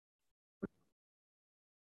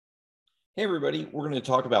Hey, everybody, we're going to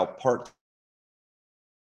talk about part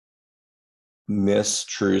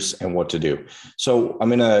mistruths and what to do. So I'm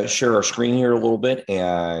going to share our screen here a little bit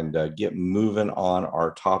and get moving on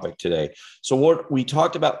our topic today. So what we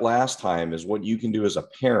talked about last time is what you can do as a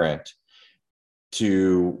parent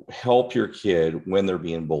to help your kid when they're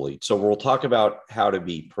being bullied. So we'll talk about how to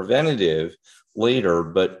be preventative later,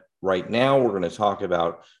 but right now we're going to talk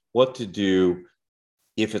about what to do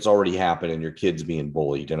if it's already happened and your kid's being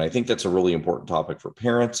bullied. And I think that's a really important topic for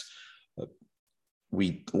parents.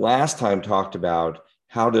 We last time talked about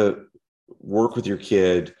how to work with your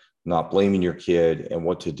kid, not blaming your kid, and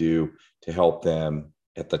what to do to help them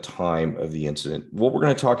at the time of the incident. What we're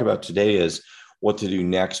going to talk about today is what to do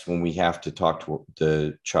next when we have to talk to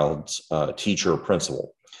the child's teacher or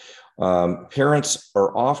principal. Parents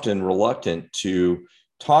are often reluctant to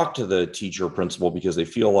talk to the teacher or principal because they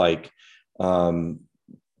feel like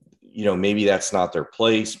maybe that's not their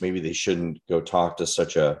place. Maybe they shouldn't go talk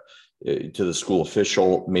to to the school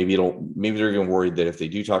official. Maybe they're even worried that if they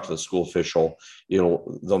do talk to the school official,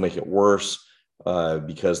 they'll make it worse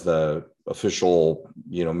because the official,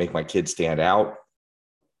 make my kid stand out,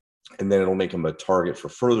 and then it'll make them a target for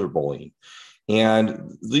further bullying.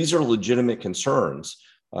 And these are legitimate concerns.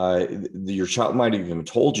 Your child might have even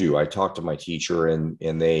told you, I talked to my teacher and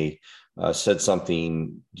they said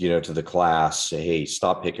something, to the class, say, hey,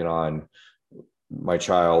 stop picking on my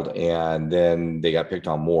child. And then they got picked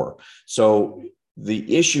on more. So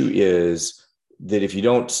the issue is that if you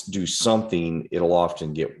don't do something, it'll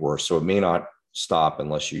often get worse. So it may not stop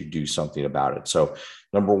unless you do something about it. So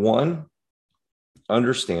number one,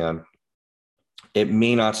 understand it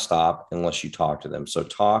may not stop unless you talk to them. So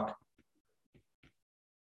talk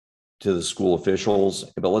to the school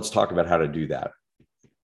officials, but let's talk about how to do that.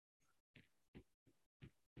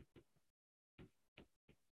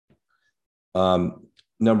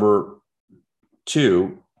 Number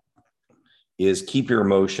two is keep your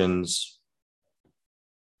emotions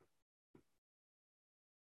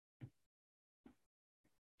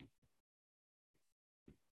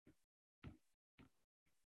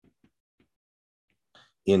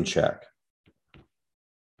in check.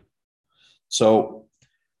 So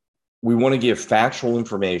we want to give factual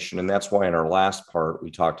information, and that's why in our last part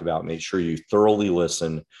we talked about make sure you thoroughly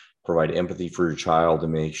listen, provide empathy for your child,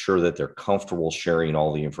 and make sure that they're comfortable sharing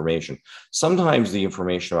all the information. Sometimes the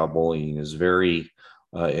information about bullying is very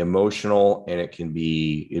emotional, and it'd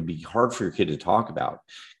be hard for your kid to talk about.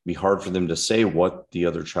 It'd be hard for them to say what the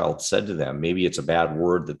other child said to them. Maybe it's a bad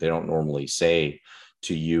word that they don't normally say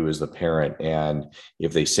to you as the parent, and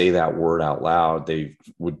if they say that word out loud, they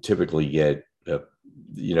would typically get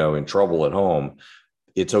in trouble at home.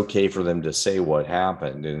 It's okay for them to say what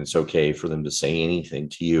happened, and it's okay for them to say anything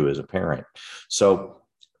to you as a parent. So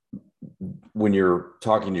when you're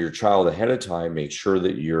talking to your child ahead of time, make sure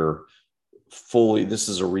that you're this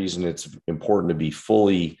is a reason it's important to be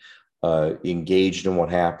fully engaged in what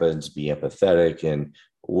happens, be empathetic, and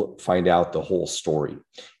find out the whole story.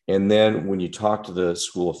 And then when you talk to the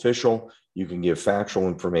school official, you can give factual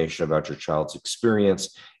information about your child's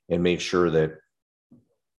experience and make sure that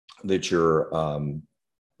you're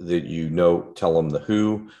tell them the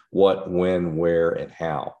who, what, when, where, and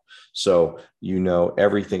how. So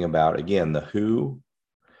everything about, again, the who,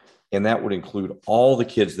 and that would include all the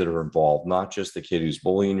kids that are involved, not just the kid who's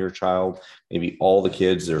bullying your child, maybe all the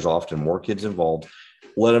kids. There's often more kids involved.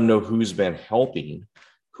 Let them know who's been helping,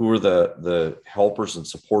 who are the helpers and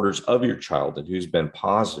supporters of your child, and who's been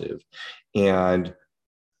positive, and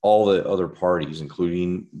all the other parties,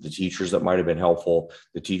 including the teachers that might have been helpful,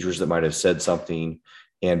 the teachers that might have said something,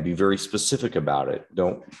 and be very specific about it.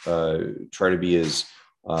 Don't try to be as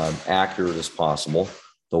accurate as possible.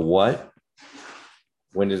 The what,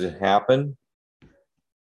 when did it happen,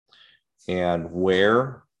 and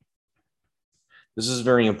where. This is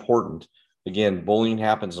very important. Again, bullying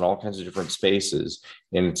happens in all kinds of different spaces,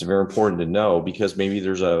 and it's very important to know because maybe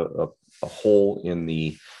there's a hole in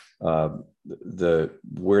the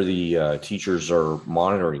where the teachers are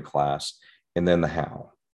monitoring class, and then the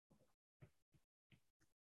how.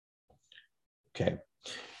 Okay.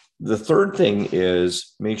 The third thing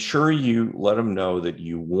is make sure you let them know that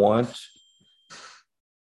you want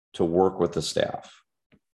to work with the staff.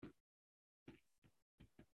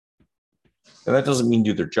 And that doesn't mean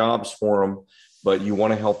do their jobs for them, but you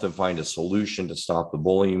want to help them find a solution to stop the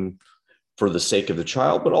bullying for the sake of the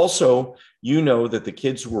child. But also, that the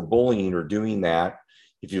kids who are bullying are doing that.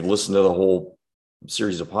 If you've listened to the whole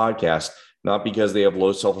series of podcasts, not because they have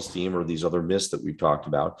low self-esteem or these other myths that we've talked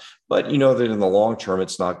about, but you know that in the long term,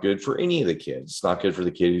 it's not good for any of the kids. It's not good for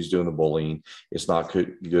the kid who's doing the bullying. It's not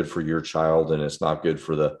good for your child, and it's not good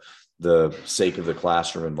for the sake of the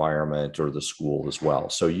classroom environment or the school as well.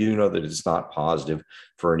 So you know that it's not positive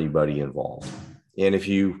for anybody involved. And if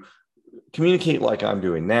you communicate like I'm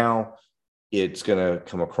doing now, it's going to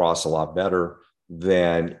come across a lot better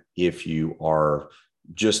than if you are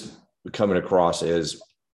just coming across as,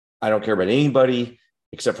 I don't care about anybody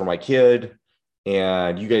except for my kid,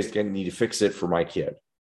 and you guys need to fix it for my kid.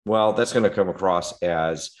 Well, that's going to come across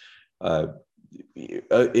as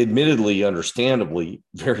admittedly, understandably,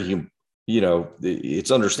 very,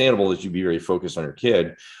 it's understandable that you'd be very focused on your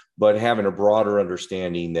kid, but having a broader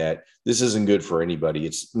understanding that this isn't good for anybody.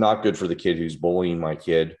 It's not good for the kid who's bullying my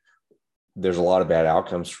kid. There's a lot of bad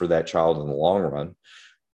outcomes for that child in the long run.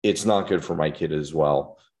 It's not good for my kid as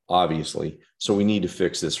well, obviously. So we need to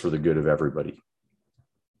fix this for the good of everybody.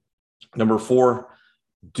 Number 4,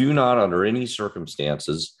 do not under any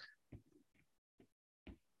circumstances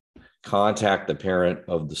contact the parent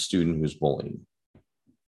of the student who's bullying.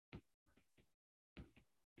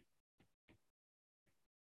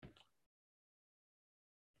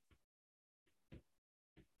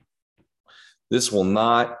 This will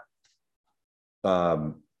not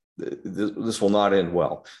this will not end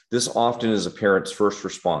well. This often is a parent's first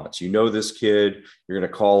response. You know this kid, you're going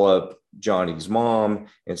to call up Johnny's mom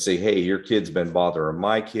and say, hey, your kid's been bothering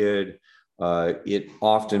my kid. It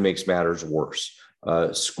often makes matters worse.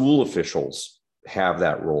 School officials have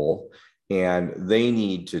that role, and they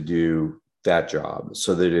need to do that job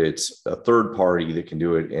so that it's a third party that can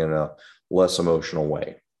do it in a less emotional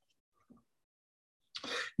way.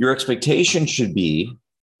 Your expectation should be,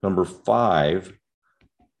 number 5,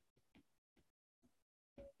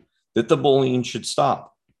 that the bullying should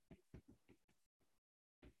stop.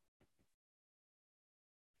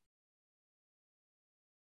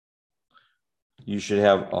 You should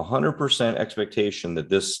have 100% expectation that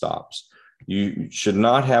this stops. You should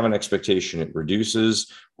not have an expectation it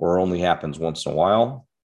reduces or only happens once in a while.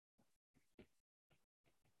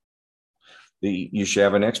 You should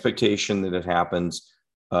have an expectation that it happens,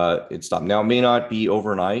 it stops. Now, it may not be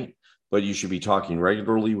overnight, but you should be talking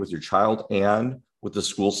regularly with your child and with the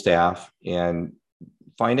school staff and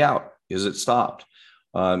find out, is it stopped?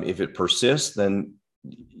 If it persists, then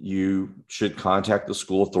you should contact the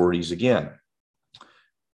school authorities again.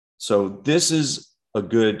 So this is a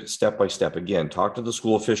good step-by-step. Again, talk to the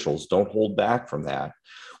school officials. Don't hold back from that.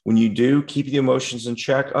 When you do, keep the emotions in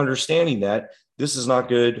check, understanding that this is not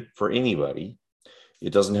good for anybody.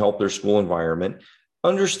 It doesn't help their school environment.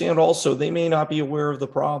 Understand also, they may not be aware of the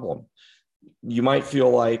problem. You might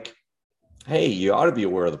feel like, hey, you ought to be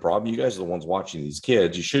aware of the problem. You guys are the ones watching these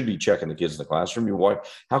kids. You should be checking the kids in the classroom.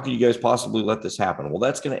 How can you guys possibly let this happen? Well,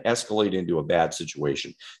 that's going to escalate into a bad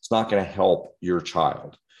situation. It's not going to help your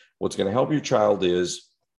child. What's going to help your child is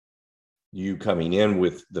you coming in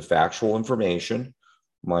with the factual information.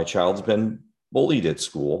 My child's been bullied at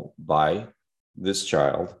school by this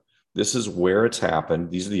child. This is where it's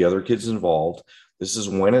happened. These are the other kids involved. This is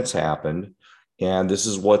when it's happened. And this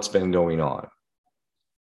is what's been going on.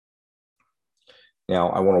 Now,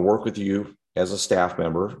 I want to work with you as a staff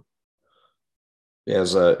member,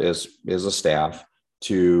 as a staff,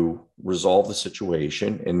 to resolve the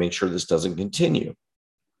situation and make sure this doesn't continue.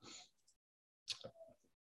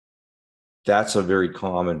 That's a very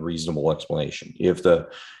common, reasonable explanation. If the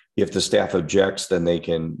staff objects, then you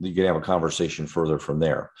can have a conversation further from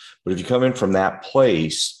there. But if you come in from that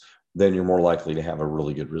place, then you're more likely to have a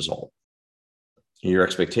really good result. Your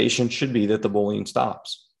expectation should be that the bullying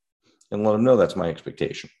stops, and let them know that's my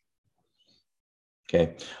expectation.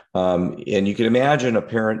 Okay. And you can imagine a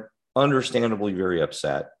parent understandably very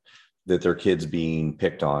upset that their kid's being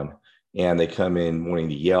picked on, and they come in wanting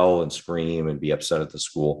to yell and scream and be upset at the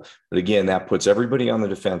school. But again, that puts everybody on the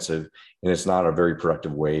defensive, and it's not a very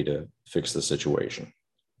productive way to fix the situation.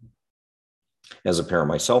 As a parent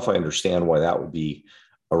myself, I understand why that would be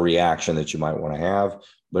a reaction that you might want to have.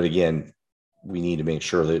 But again, we need to make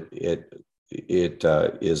sure that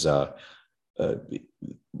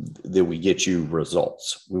that we get you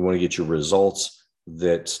results. We want to get you results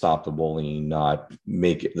that stop the bullying, not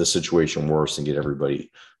make the situation worse and get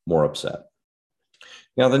everybody more upset.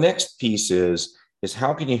 Now, the next piece is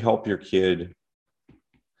how can you help your kid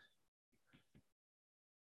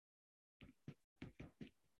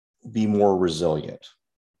be more resilient?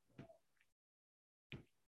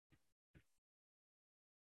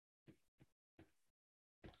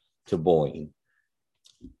 To bullying.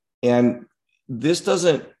 And this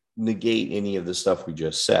doesn't negate any of the stuff we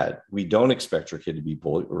just said. We don't expect your kid to be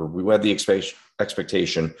bullied, or we have the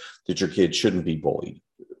expectation that your kid shouldn't be bullied.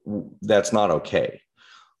 That's not okay.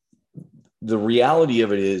 The reality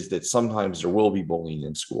of it is that sometimes there will be bullying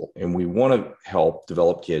in school, and we want to help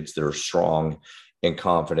develop kids that are strong and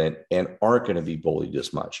confident and aren't going to be bullied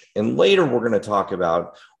as much. And later, we're going to talk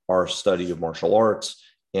about our study of martial arts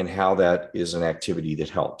and how that is an activity that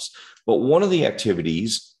helps. But one of the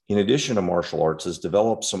activities, in addition to martial arts, is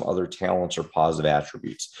develop some other talents or positive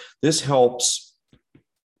attributes. This helps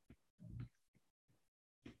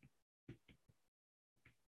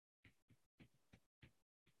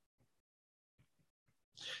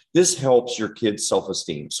your kid's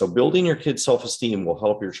self-esteem. So building your kid's self-esteem will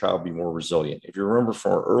help your child be more resilient. If you remember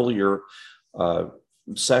from our earlier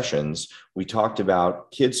sessions, we talked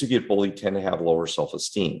about kids who get bullied tend to have lower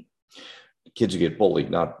self-esteem. Kids who get bullied,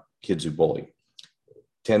 not kids who bully,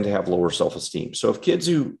 tend to have lower self-esteem. So if kids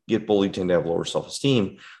who get bullied tend to have lower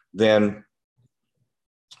self-esteem, then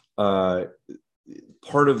part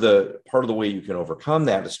of the way you can overcome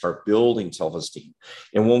that is start building self-esteem.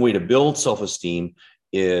 And one way to build self-esteem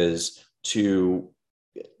is to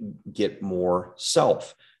get more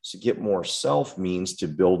self. So get more self means to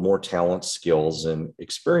build more talent, skills, and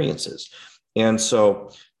experiences. And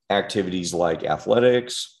so activities like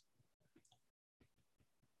athletics,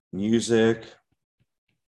 music,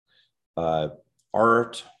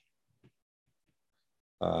 art,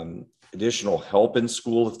 additional help in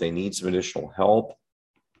school if they need some additional help,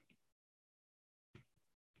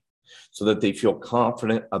 so that they feel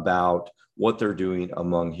confident about what they're doing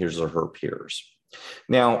among his or her peers.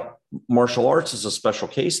 Now, martial arts is a special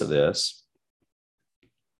case of this.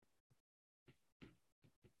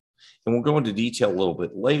 And we'll go into detail a little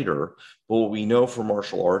bit later, but what we know from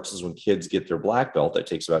martial arts is when kids get their black belt, that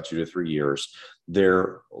takes about 2 to 3 years,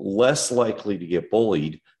 they're less likely to get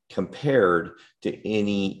bullied compared to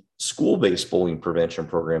any school-based bullying prevention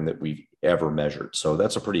program that we've ever measured. So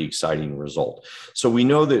that's a pretty exciting result. So we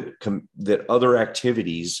know that other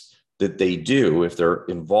activities that they do, if they're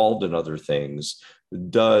involved in other things,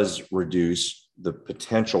 does reduce the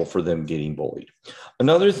potential for them getting bullied.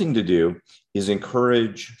 Another thing to do is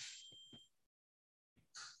encourage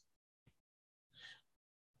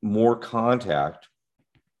more contact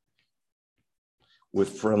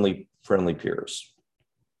with friendly peers.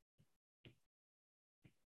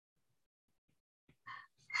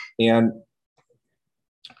 And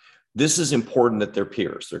this is important that they're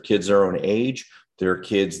peers. They're kids their own age. They're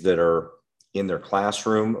kids that are in their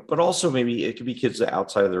classroom, but also maybe it could be kids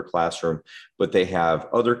outside of their classroom, but they have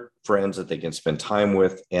other friends that they can spend time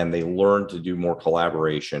with, and they learn to do more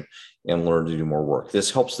collaboration and learn to do more work.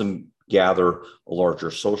 This helps them gather a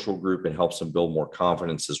larger social group and helps them build more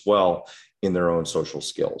confidence as well in their own social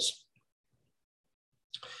skills.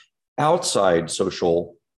 Outside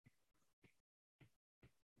social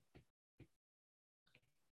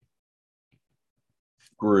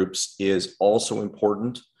groups is also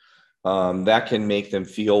important. That can make them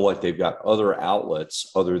feel like they've got other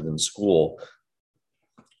outlets other than school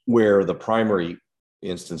where the primary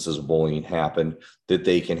instances of bullying happen, that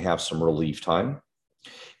they can have some relief time.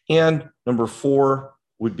 And number 4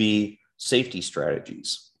 would be safety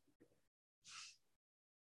strategies.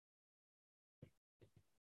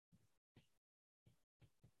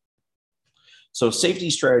 So safety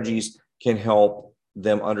strategies can help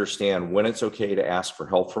them understand when it's okay to ask for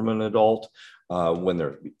help from an adult, when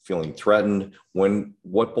they're feeling threatened,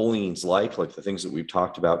 what bullying's like the things that we've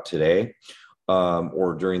talked about today,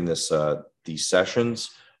 or during these sessions,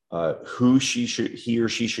 who he or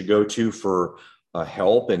she should go to for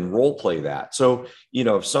help, and role play that. So,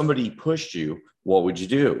 if somebody pushed you, what would you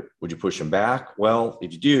do? Would you push them back? Well,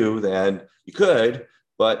 if you do, then you could.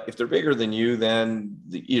 But if they're bigger than you, then,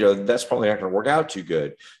 that's probably not going to work out too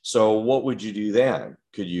good. So what would you do then?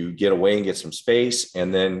 Could you get away and get some space?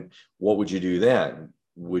 And then what would you do then?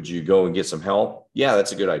 Would you go and get some help? Yeah,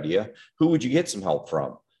 that's a good idea. Who would you get some help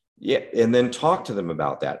from? Yeah, and then talk to them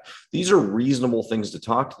about that. These are reasonable things to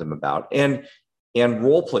talk to them about, and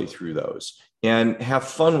role play through those and have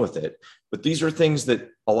fun with it. But these are things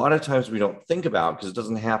that a lot of times we don't think about because it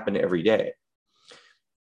doesn't happen every day.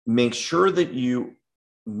 Make sure that you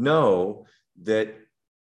know that,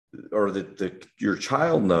 or that your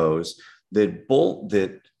child knows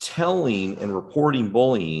that telling and reporting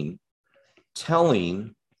bullying,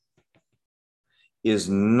 telling is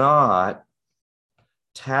not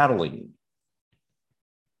tattling.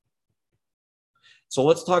 So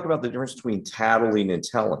let's talk about the difference between tattling and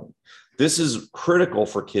telling. This is critical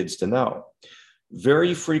for kids to know.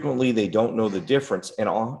 Very frequently, they don't know the difference. And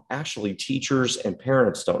actually, teachers and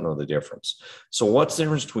parents don't know the difference. So what's the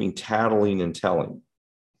difference between tattling and telling?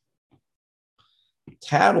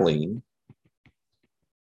 Tattling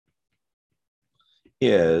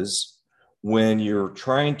is when you're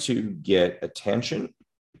trying to get attention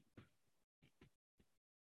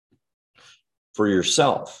for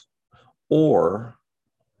yourself or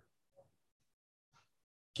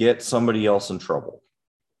get somebody else in trouble.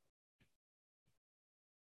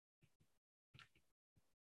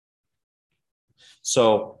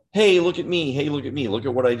 So, hey, look at me. Hey, look at me. Look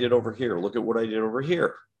at what I did over here. Look at what I did over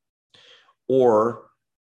here. Or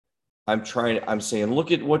I'm saying,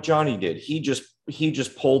 look at what Johnny did. He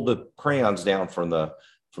just pulled the crayons down from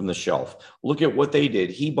the shelf. Look at what they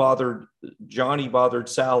did. Johnny bothered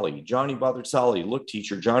Sally. Johnny bothered Sally. Look,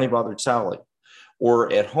 teacher, Johnny bothered Sally.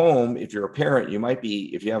 Or at home, if you're a parent,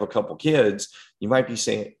 if you have a couple kids, you might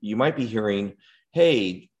be hearing,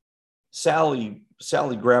 hey, Sally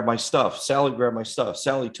grabbed my stuff. Sally grabbed my stuff.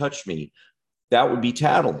 Sally touched me. That would be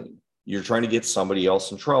tattling. You're trying to get somebody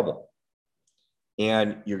else in trouble.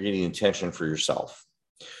 And you're getting attention for yourself.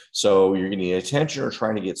 So you're getting attention or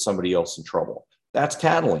trying to get somebody else in trouble. That's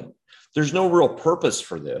tattling. There's no real purpose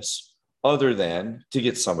for this other than to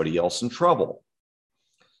get somebody else in trouble.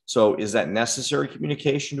 So is that necessary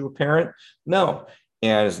communication to a parent? No.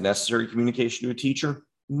 And is necessary communication to a teacher?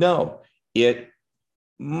 No. It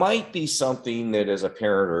might be something that as a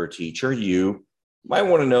parent or a teacher, you might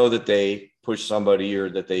want to know that they push somebody or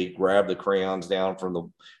that they grab the crayons down from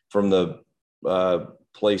the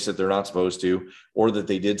place that they're not supposed to, or that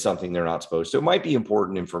they did something they're not supposed to. It might be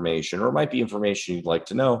important information, or it might be information you'd like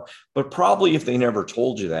to know, but probably if they never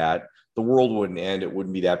told you that, the world wouldn't end. It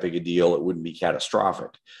wouldn't be that big a deal. It wouldn't be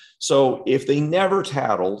catastrophic. So if they never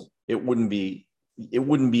tattled, it wouldn't be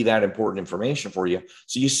that important information for you.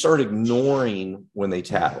 So you start ignoring when they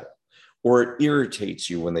tattle, or it irritates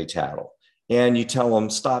you when they tattle, and you tell them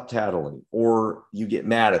stop tattling, or you get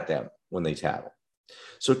mad at them when they tattle.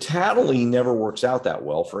 So tattling never works out that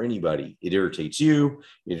well for anybody. It irritates you.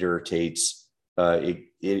 It irritates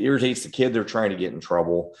the kid they're trying to get in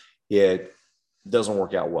trouble. It doesn't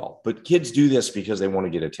work out well. But kids do this because they want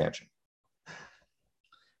to get attention.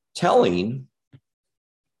 Telling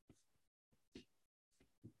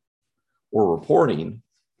or reporting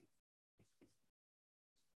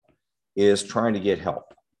is trying to get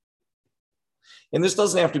help. And this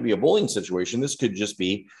doesn't have to be a bullying situation. This could just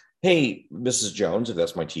be, hey, Mrs. Jones, if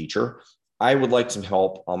that's my teacher, I would like some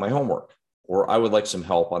help on my homework, or I would like some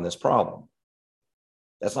help on this problem.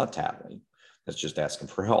 That's not tattling. That's just asking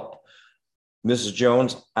for help. Mrs.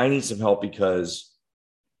 Jones, I need some help because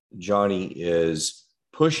Johnny is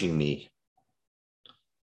pushing me.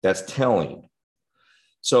 That's telling.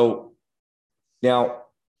 So now,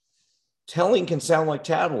 telling can sound like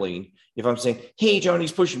tattling if I'm saying, hey,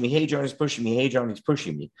 Johnny's pushing me. Hey, Johnny's pushing me. Hey, Johnny's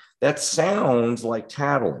pushing me. That sounds like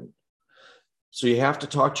tattling. So you have to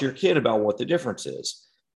talk to your kid about what the difference is.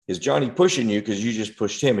 Is Johnny pushing you because you just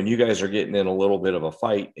pushed him and you guys are getting in a little bit of a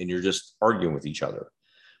fight and you're just arguing with each other?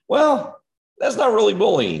 Well, that's not really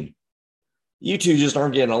bullying. You two just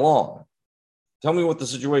aren't getting along. Tell me what the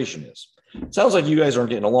situation is. It sounds like you guys aren't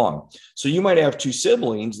getting along. So you might have two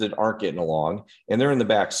siblings that aren't getting along, and they're in the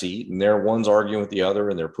back seat, and one's arguing with the other,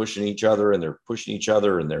 and they're pushing each other, and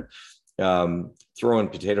they're throwing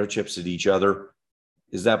potato chips at each other.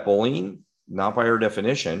 Is that bullying? Not by our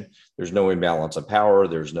definition. There's no imbalance of power.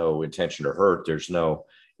 There's no intention to hurt.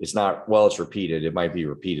 It's repeated. It might be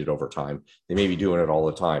repeated over time. They may be doing it all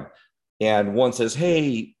the time. And one says,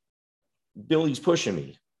 hey, Billy's pushing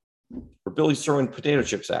me, or Billy's throwing potato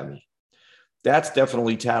chips at me. That's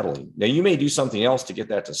definitely tattling. Now, you may do something else to get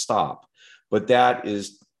that to stop, but that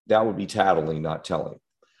would be tattling, not telling.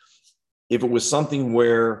 If it was something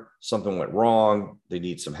where something went wrong, they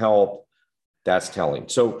need some help, that's telling.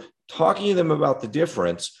 So talking to them about the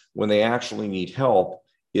difference when they actually need help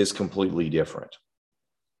is completely different.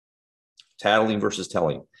 Tattling versus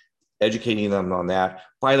telling, educating them on that.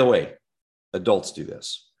 By the way, adults do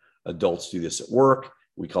this. Adults do this at work.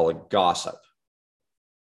 We call it gossip.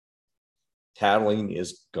 Tattling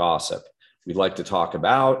is gossip. We'd like to talk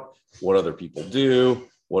about what other people do,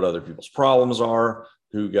 what other people's problems are,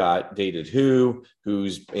 who got dated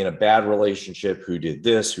who's in a bad relationship, who did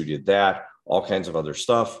this, who did that, all kinds of other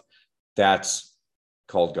stuff. That's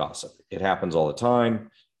called gossip. It happens all the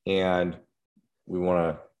time, and we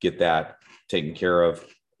want to get that taken care of,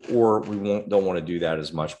 or don't want to do that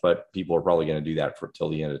as much, but people are probably going to do that till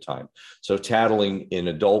the end of time. So tattling in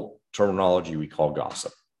adult terminology, we call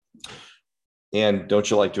gossip. And don't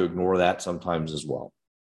you like to ignore that sometimes as well?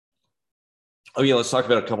 Oh yeah, let's talk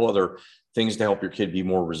about a couple other things to help your kid be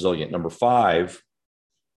more resilient. Number 5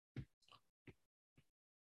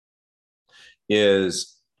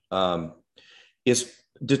 is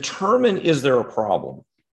determine, is there a problem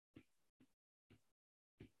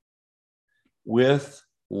with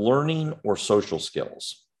learning or social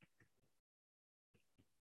skills?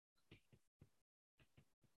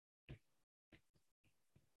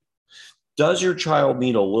 Does your child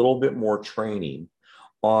need a little bit more training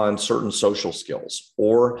on certain social skills,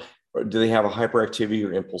 or do they have a hyperactivity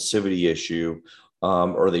or impulsivity issue?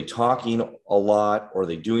 Are they talking a lot? Or are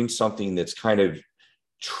they doing something that's kind of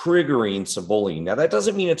triggering some bullying? Now, that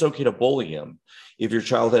doesn't mean it's okay to bully them. If your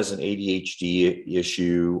child has an ADHD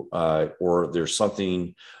issue, or there's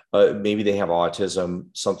something, maybe they have autism,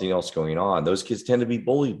 something else going on, those kids tend to be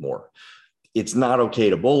bullied more. It's not okay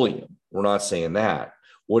to bully them. We're not saying that.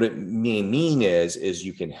 What it may mean is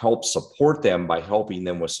you can help support them by helping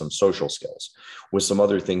them with some social skills, with some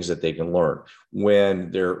other things that they can learn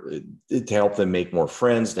when they're, to help them make more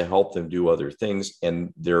friends, to help them do other things.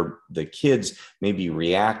 And the kids may be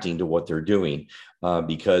reacting to what they're doing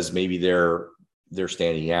because maybe they're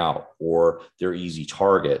standing out, or they're easy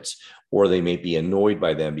targets, or they may be annoyed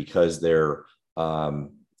by them because they're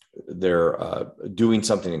doing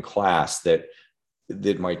something in class that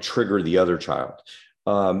might trigger the other child.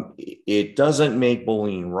 It doesn't make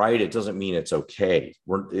bullying right. It doesn't mean it's okay.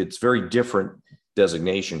 It's very different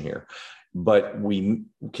designation here, but we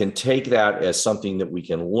can take that as something that we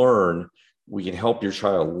can learn. We can help your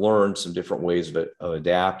child learn some different ways of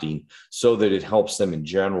adapting, so that it helps them in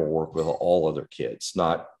general work with all other kids,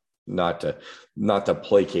 not to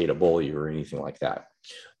placate a bully or anything like that.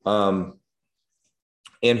 And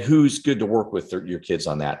who's good to work with your kids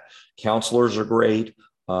on that? Counselors are great.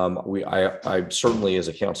 I certainly, as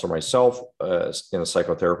a counselor myself, and a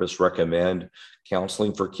psychotherapist, recommend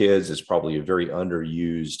counseling for kids. It's probably a very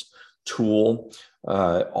underused tool.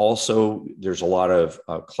 Also, there's a lot of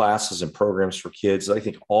classes and programs for kids that I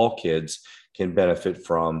think all kids can benefit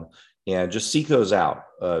from, and just seek those out.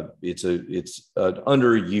 It's an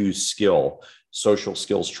underused skill, social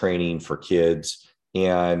skills training for kids.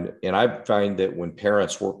 And I find that when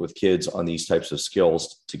parents work with kids on these types of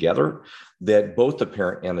skills together, that both the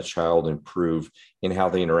parent and the child improve in how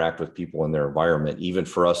they interact with people in their environment. Even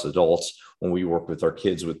for us adults, when we work with our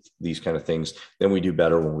kids with these kind of things, then we do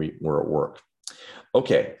better when we're at work.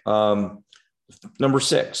 Okay. Number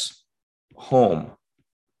 6, home.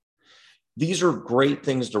 These are great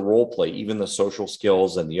things to role play, even the social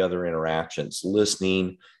skills and the other interactions,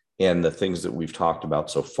 listening, and the things that we've talked about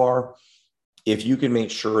so far. If you can make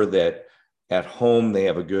sure that at home they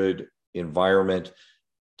have a good environment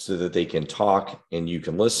so that they can talk and you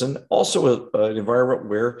can listen. Also, an environment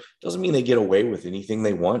where it doesn't mean they get away with anything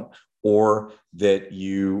they want, or that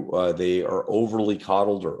they are overly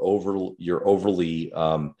coddled, or you're overly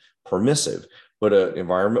permissive, but an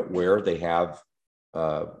environment where they have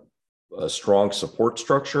a strong support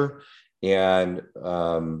structure, and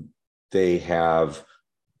they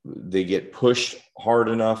get pushed hard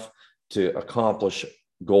enough to accomplish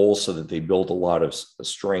goals so that they build a lot of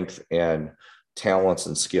strength and talents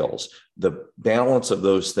and skills. The balance of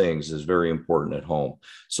those things is very important at home.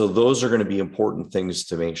 So those are going to be important things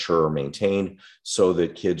to make sure are maintained, so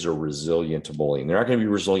that kids are resilient to bullying. They're not going to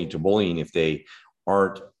be resilient to bullying if they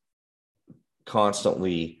aren't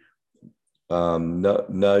constantly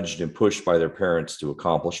nudged and pushed by their parents to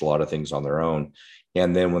accomplish a lot of things on their own.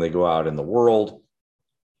 And then when they go out in the world,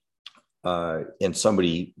 and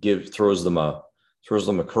somebody throws them a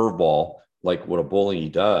curveball, like what a bully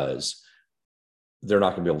does, they're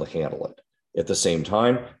not going to be able to handle it. At the same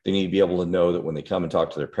time, they need to be able to know that when they come and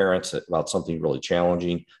talk to their parents about something really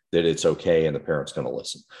challenging, that it's okay and the parent's going to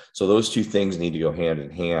listen. So those two things need to go hand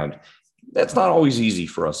in hand. That's not always easy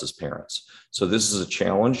for us as parents. So this is a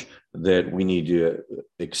challenge that we need to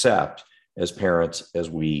accept as parents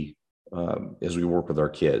as we work with our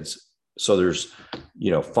kids. So there's,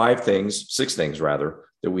 6 things rather,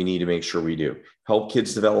 that we need to make sure we do. Help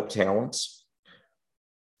kids develop talents.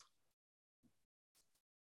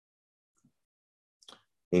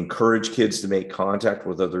 Encourage kids to make contact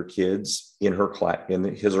with other kids in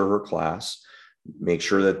his or her class. Make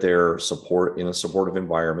sure that they're in a supportive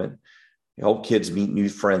environment. Help kids meet new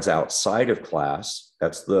friends outside of class.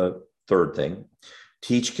 That's the 3rd thing.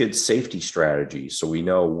 Teach kids safety strategies, so we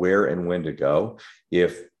know where and when to go.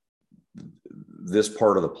 If this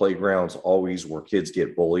part of the playground's always where kids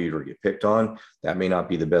get bullied or get picked on, that may not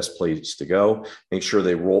be the best place to go. Make sure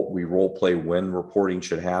we role play when reporting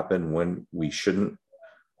should happen, when we shouldn't,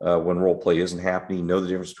 when role play isn't happening. Know the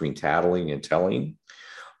difference between tattling and telling.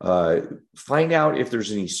 Find out if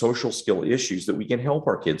there's any social skill issues that we can help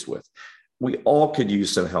our kids with. we all could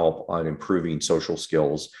use some help on improving social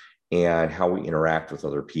skills and how we interact with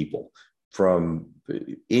other people from at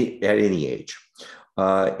any age.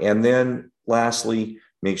 And then lastly,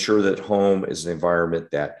 make sure that home is an environment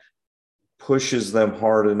that pushes them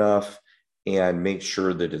hard enough and make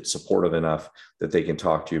sure that it's supportive enough that they can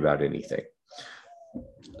talk to you about anything.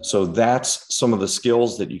 So that's some of the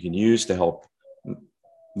skills that you can use to help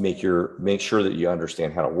make sure that you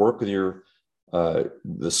understand how to work with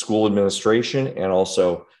the school administration and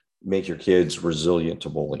also make your kids resilient to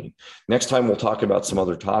bullying. Next time, we'll talk about some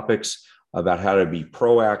other topics about how to be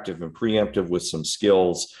proactive and preemptive with some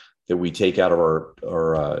skills that we take out of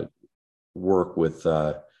our work with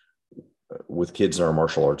kids in our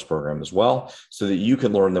martial arts program as well, so that you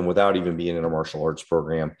can learn them without even being in a martial arts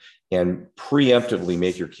program and preemptively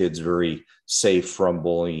make your kids very safe from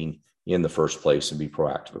bullying in the first place and be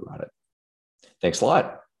proactive about it. Thanks a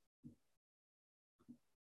lot.